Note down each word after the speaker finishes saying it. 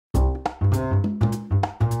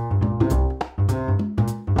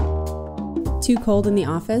Too cold in the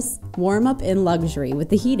office? Warm up in luxury with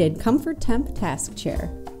the heated Comfort Temp Task Chair.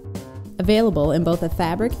 Available in both a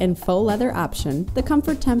fabric and faux leather option, the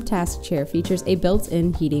Comfort Temp Task Chair features a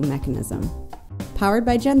built-in heating mechanism. Powered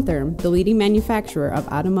by Gentherm, the leading manufacturer of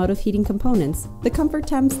automotive heating components, the Comfort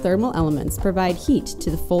Temp's thermal elements provide heat to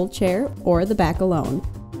the full chair or the back alone,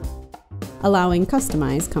 allowing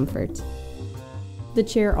customized comfort. The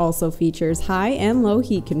chair also features high and low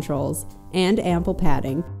heat controls and ample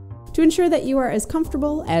padding to ensure that you are as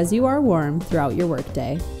comfortable as you are warm throughout your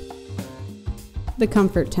workday. The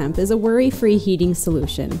Comfort Temp is a worry-free heating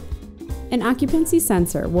solution. An occupancy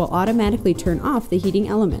sensor will automatically turn off the heating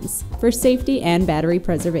elements for safety and battery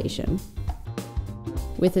preservation.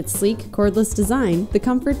 With its sleek, cordless design, the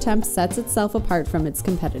Comfort Temp sets itself apart from its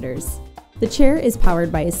competitors. The chair is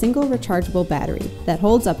powered by a single rechargeable battery that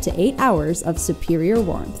holds up to 8 hours of superior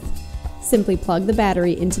warmth. Simply plug the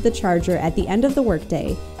battery into the charger at the end of the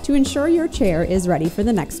workday to ensure your chair is ready for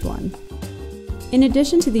the next one. In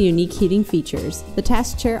addition to the unique heating features, the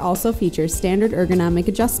Task Chair also features standard ergonomic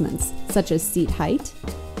adjustments such as seat height,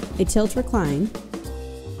 a tilt recline,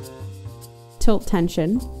 tilt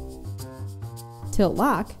tension, tilt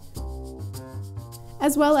lock,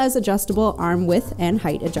 as well as adjustable arm width and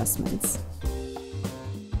height adjustments.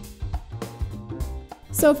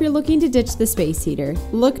 So if you're looking to ditch the space heater,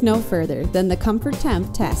 look no further than the Comfort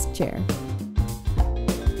Temp Task Chair.